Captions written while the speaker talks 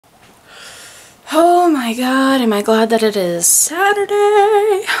Oh my god, am I glad that it is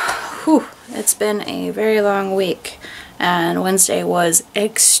Saturday. Whew, it's been a very long week and Wednesday was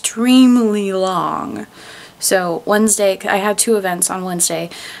extremely long. So Wednesday, I had 2 events on Wednesday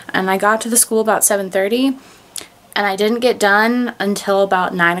and I got to the school about 7:30 and I didn't get done until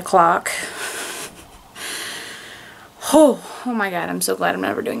about 9 o'clock. Oh my god, I'm so glad I'm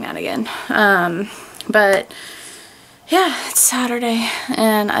never doing that again. But yeah, it's Saturday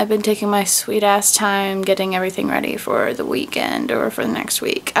and I've been taking my sweet ass time getting everything ready for the weekend or for the next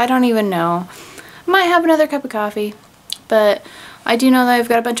week. I don't even know. I might have another cup of coffee, but I do know that I've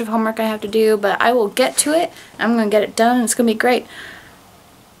got a bunch of homework I have to do, but I will get to it. I'm gonna get it done and it's gonna be great.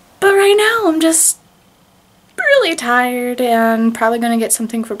 But right now I'm just really tired and probably gonna get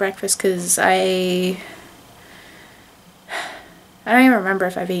something for breakfast because I don't even remember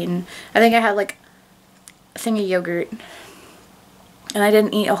if I've eaten. I think I had like a thing of yogurt and I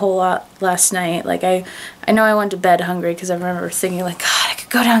didn't eat a whole lot last night. Like I know I went to bed hungry because I remember thinking like, God, I could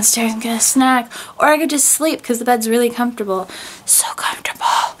go downstairs and get a snack or I could just sleep because the bed's really comfortable. So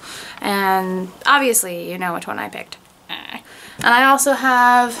comfortable. And obviously you know which one I picked. And I also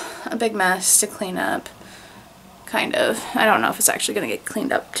have a big mess to clean up. Kind of. I don't know if it's actually gonna get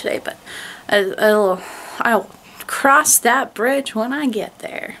cleaned up today, but I'll cross that bridge when I get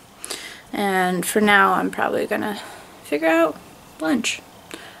there. And for now, I'm probably gonna figure out lunch.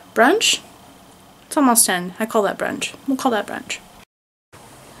 Brunch? It's almost 10. I call that brunch. We'll call that brunch.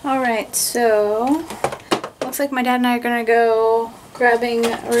 Alright, so looks like my dad and I are gonna go we're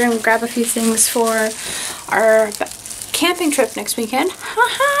gonna grab a few things for our camping trip next weekend.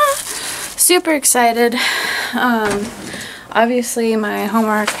 Super excited. Obviously my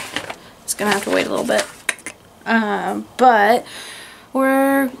homework is gonna have to wait a little bit. But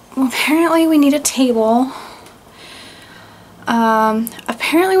apparently we need a table.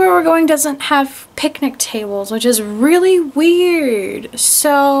 Apparently where we're going doesn't have picnic tables, which is really weird.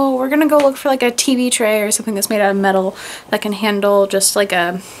 So we're gonna go look for like a TV tray or something that's made out of metal that can handle just like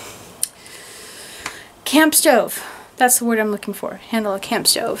a camp stove. That's the word I'm looking for. Handle a camp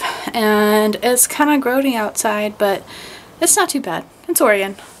stove. And it's kind of grody outside, but it's not too bad. It's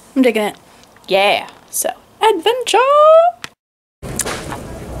Oregon. I'm digging it. Yeah. So adventure.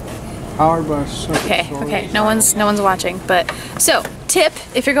 Powered by Okay, no one's watching, but so tip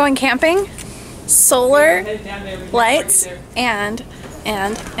if you're going camping, solar lights and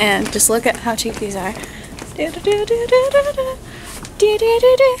just look at how cheap these are. Ding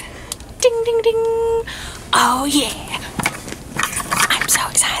ding ding. Oh yeah. I'm so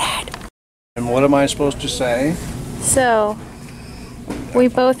excited. And what am I supposed to say? So we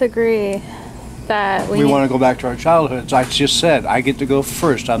both agree that we want to go back to our childhoods. I just said I get to go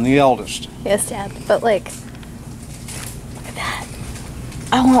first. I'm the eldest. Yes, Dad. But like, look at that.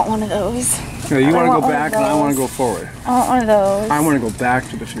 I want one of those. Yeah, you want to go back and I want to go forward. I want one of those. I want to go back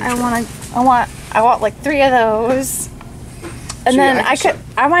to the future. I want like 3 of those. And then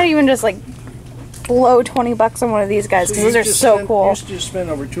I might even just like blow $20 on one of these guys because those are so cool. You just spent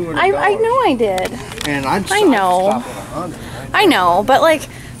over $200. I know I did. And I'd stop at 100. I know, but like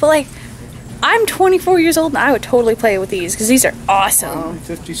I'm 24 years old and I would totally play with these because these are awesome. I'm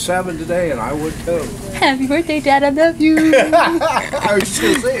 57 today and I would too. Happy birthday, Dad. I love you. I was just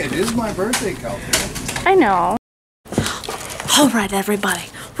going to say, it is my birthday, Calvin. I know. Alright, everybody.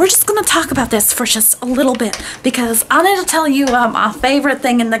 We're just going to talk about this for just a little bit because I need to tell you my favorite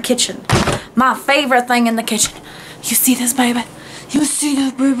thing in the kitchen. My favorite thing in the kitchen. You see this, baby? You see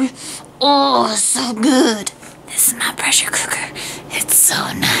this, baby? Oh, it's so good. This is my pressure cooker. It's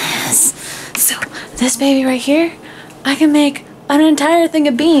so nice. So this baby right here, I can make an entire thing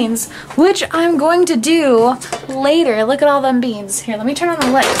of beans, which I'm going to do later. Look at all them beans. Here, let me turn on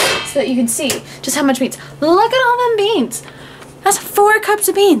the light so that you can see just how much beans. Look at all them beans. That's 4 cups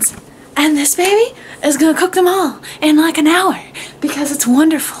of beans. And this baby is gonna cook them all in like an hour because it's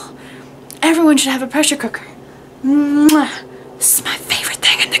wonderful. Everyone should have a pressure cooker. Mwah. This is my favorite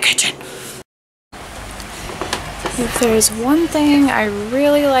thing in the kitchen. If there's one thing I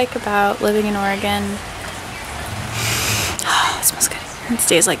really like about living in Oregon, oh, it smells good. It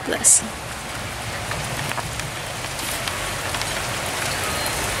stays like this.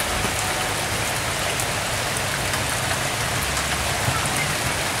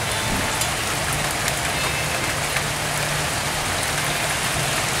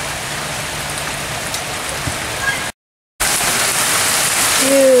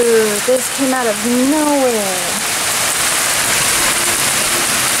 Dude, this came out of nowhere.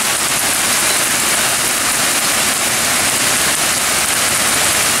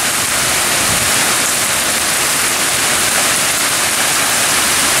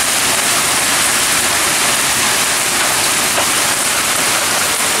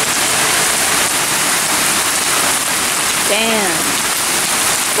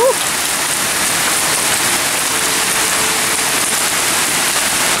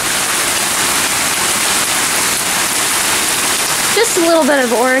 Just a little bit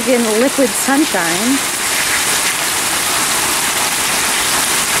of Oregon liquid sunshine.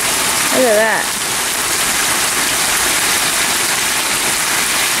 Look at that.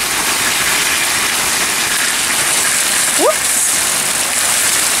 Whoops.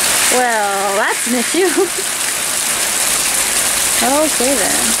 Well, that's an issue. Okay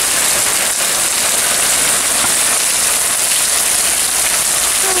then.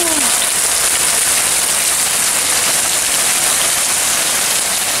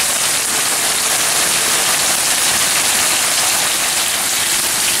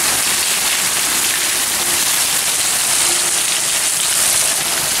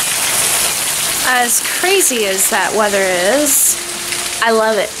 As crazy as that weather is, I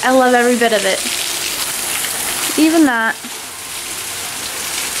love it. I love every bit of it. Even that.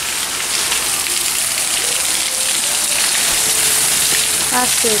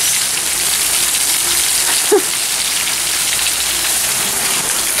 That's just...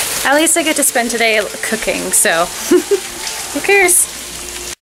 At least I get to spend today cooking, so who cares?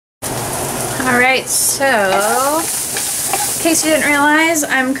 Alright, so in case you didn't realize,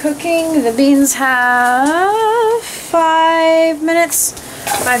 I'm cooking. The beans have 5 minutes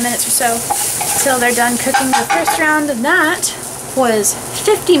or so till they're done cooking the first round, and that was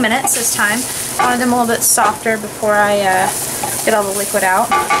 50 minutes this time. I wanted them a little bit softer before I get all the liquid out.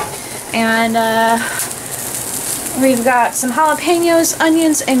 And we've got some jalapenos,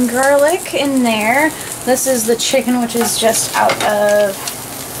 onions, and garlic in there. This is the chicken, which is just out of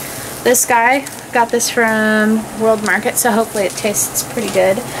this guy. Got this from World Market, so hopefully it tastes pretty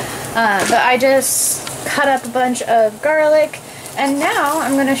good. But I just cut up a bunch of garlic, and now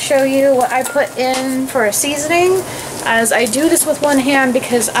I'm going to show you what I put in for a seasoning, as I do this with one hand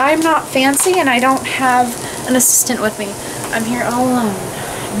because I'm not fancy and I don't have an assistant with me. I'm here all alone.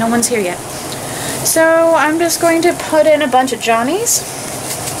 No one's here yet. So I'm just going to put in a bunch of Johnnies.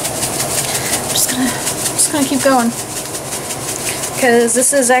 I'm just gonna keep going, because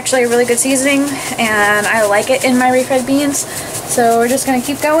this is actually a really good seasoning and I like it in my refried beans. So we're just gonna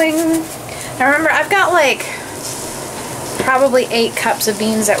keep going. Now remember, I've got like probably 8 cups of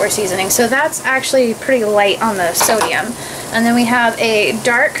beans that we're seasoning, so that's actually pretty light on the sodium. And then we have a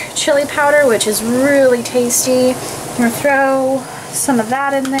dark chili powder, which is really tasty. I'm gonna throw some of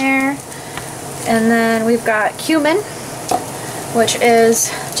that in there. And then we've got cumin, which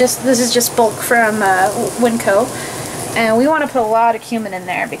is this is just bulk from Winco. And we want to put a lot of cumin in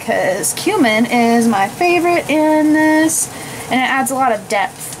there because cumin is my favorite in this, and it adds a lot of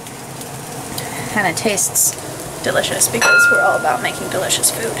depth. And it tastes delicious because we're all about making delicious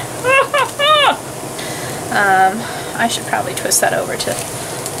food. I should probably twist that over to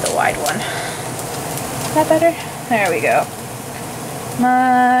the wide one. Is that better? There we go.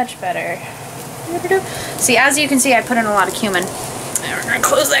 Much better. See, as you can see, I put in a lot of cumin. And we're going to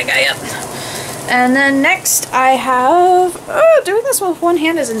close that guy up. And then next I have... Oh, doing this with one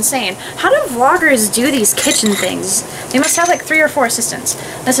hand is insane. How do vloggers do these kitchen things? They must have like 3 or 4 assistants.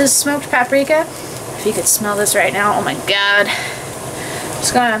 This is smoked paprika. If you could smell this right now, oh my god.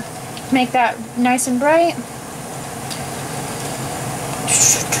 Just gonna make that nice and bright.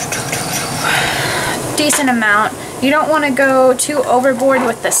 Decent amount. You don't want to go too overboard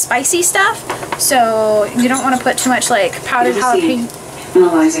with the spicy stuff, so you don't want to put too much like powdered jalapeno.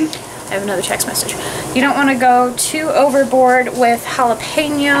 Analyzing. I have another text message. You don't want to go too overboard with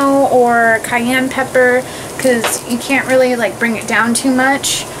jalapeno or cayenne pepper because you can't really like bring it down too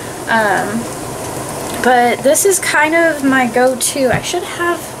much. But this is kind of my go-to. I should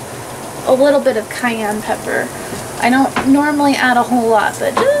have a little bit of cayenne pepper. I don't normally add a whole lot,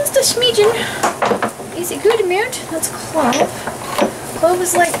 but just a smidgen. Easy good amount. That's clove. Clove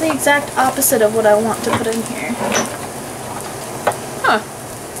is like the exact opposite of what I want to put in here. Huh.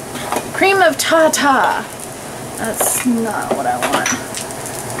 Cream of tartar. That's not what I want.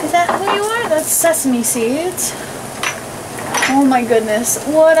 Is that what you want? That's sesame seeds. Oh my goodness.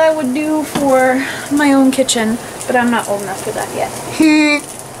 What I would do for my own kitchen, but I'm not old enough for that yet.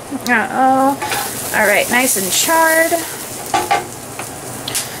 Uh-oh. Alright, nice and charred.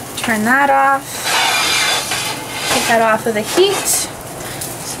 Turn that off. Take that off of the heat.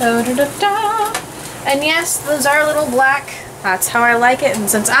 So, da-da-da. And yes, those are a little black. That's how I like it. And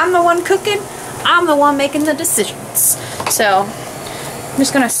since I'm the one cooking, I'm the one making the decisions. So, I'm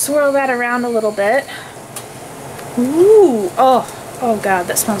just going to swirl that around a little bit. Ooh. Oh god,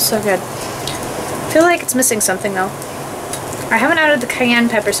 that smells so good. I feel like it's missing something though. I haven't added the cayenne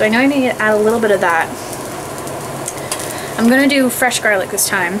pepper, so I know I need to add a little bit of that. I'm going to do fresh garlic this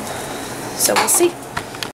time. So we'll see.